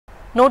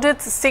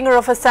Noted singer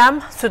of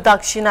Assam,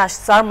 Sudakshina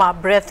Sarma,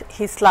 breathed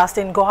his last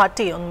in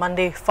Guwahati on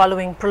Monday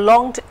following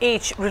prolonged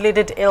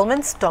age-related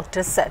ailments,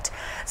 doctors said.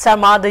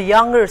 Sarma, the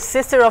younger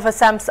sister of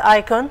Assam's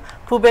icon,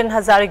 Bhupen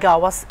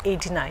Hazarika, was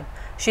 89.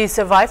 She is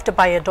survived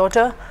by a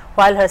daughter,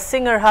 while her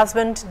singer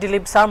husband,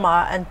 Dilip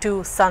Sarma, and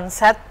 2 sons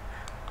had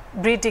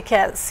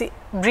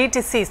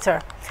predeceased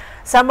her.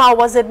 Sarma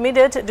was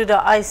admitted to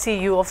the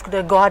ICU of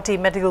the Guwahati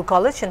Medical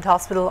College and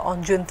Hospital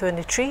on June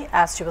 23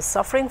 as she was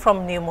suffering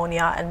from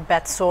pneumonia and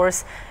bad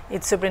sores,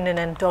 its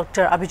superintendent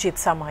Dr. Abhijit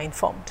Sarma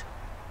informed.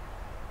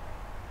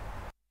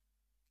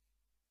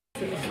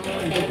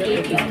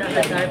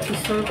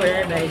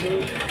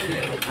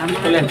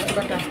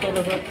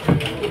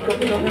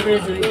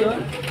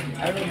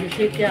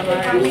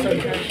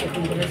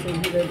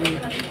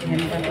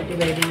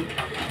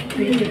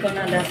 Pentagon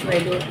das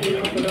বাইদেউ এই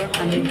সকলৰ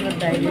সান্নিধ্যত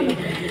বাইদেউ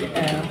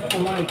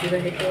সময়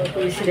অতিবাহিত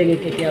কৰিছিলে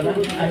কেতিয়াবা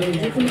আৰু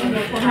যিকোনো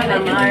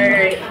আমাৰ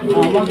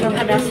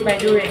অমৰপ্ৰভা দাস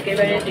বাইদেউ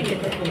একেবাৰে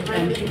তেখেতৰ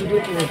শান্তি বুলি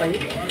ক'ব পাৰি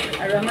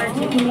আৰু আমাৰ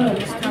যিকোনো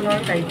অনুষ্ঠানৰ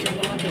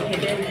কাৰ্যক্ৰমত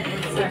তেখেতে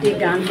এটি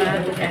গান বা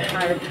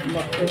এষাৰ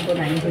বক্তব্য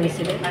দাঙি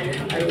ধৰিছিলে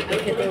আৰু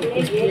তেখেতৰ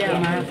উপস্থিতিয়ে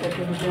আমাৰ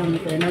সকলোকে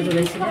অনুপ্ৰেৰণা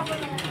যোগাইছিলে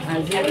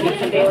আজি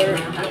তেখেতৰ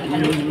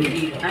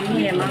আমি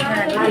এমাহৰ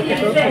আগতে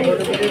তেখেতৰ খবৰ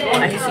ল'বলৈ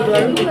আহিছিলোঁ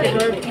আৰু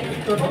তেখেতৰ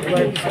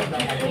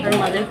আৰু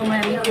মাজে সময়ে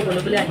আমি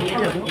খবৰলৈ আহিয়ে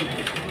থাকোঁ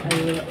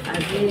আৰু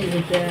আজি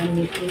যেতিয়া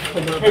মৃত্যুৰ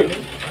খবৰ পালোঁ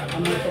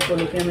আমাৰ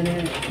সকলোকে মানে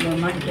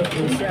মৰ্মাহত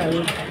কৰিছে আৰু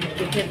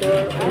তেখেতৰ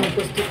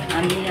অনুপস্থিত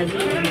আমি আজি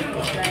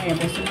প্ৰায়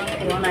এবছৰমান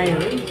পোৱা নাই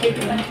আৰু সেই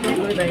সময়ত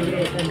গৈ বাইদেৱে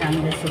এটা গান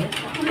গাইছিলে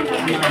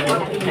আমাৰ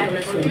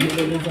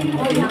ছোৱালীজনীৰ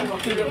জন্মদিন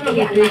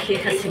সেইটোৱে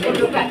শেষ আছিলে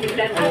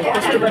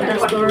কষ্টবাদ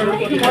দাসৰ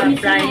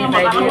প্ৰায়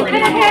বাইদেৱে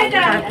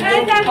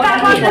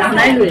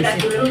সঘনাই লৈছে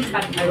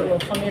আৰু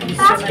অসমীয়া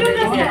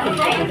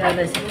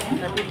বিশ্ববিদ্যালয়ত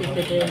তাতো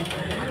তেখেতে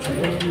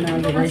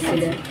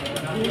যোগাইছিলে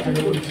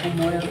আৰু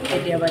সময়ত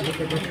কেতিয়াবা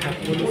তেখেতে খাপ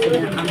কৰিছিলে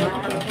আমাৰ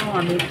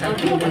আমি খাপ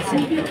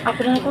কৰিছিলোঁ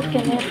আপোনালোকক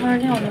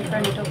কেনেধৰণে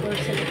অনুপ্ৰাণিত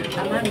কৰিছিল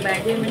আমাক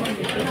বাইদেৱে মানে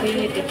বিশেষকৈ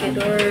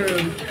তেখেতৰ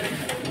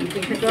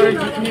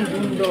যিখিনি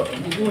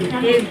গুণ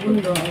সেই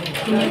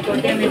গুণখিনিৰ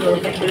ওপৰতে আমি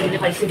গৌৰৱ কৰিবলৈ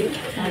পাইছিলোঁ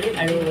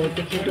আৰু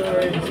তেখেতৰ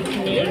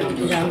যিখিনি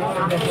গানৰ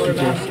বহৰ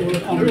বা সুৰ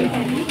সংগীত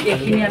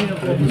এইখিনি আমি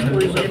উপভোগ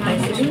কৰিবলৈ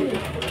পাইছিলোঁ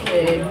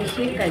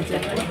বিশেষ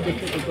কাৰ্যকলাপত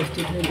তেখেত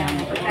উপস্থিত হৈ গান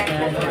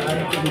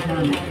সুবিধা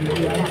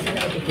দিয়া হৈছিল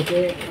আৰু তেখেতে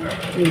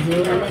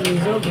নিজেও মানে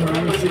নিজৰ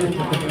ঘৰৰ নিচিনা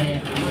তেখেতে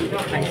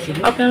পাইছিল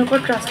আপোনালোকৰ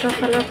ট্ৰাষ্টৰ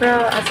ফালৰ পৰা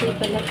আজি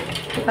বেলেগ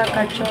কিবা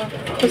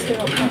কাৰ্যসূচী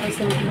ৰখা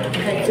হৈছে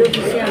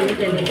কাৰ্যসূচী আমি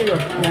তেনেকৈ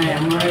ৰখা নাই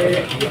আমি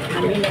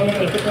মানে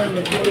তেখেতৰ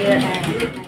নতুনকৈ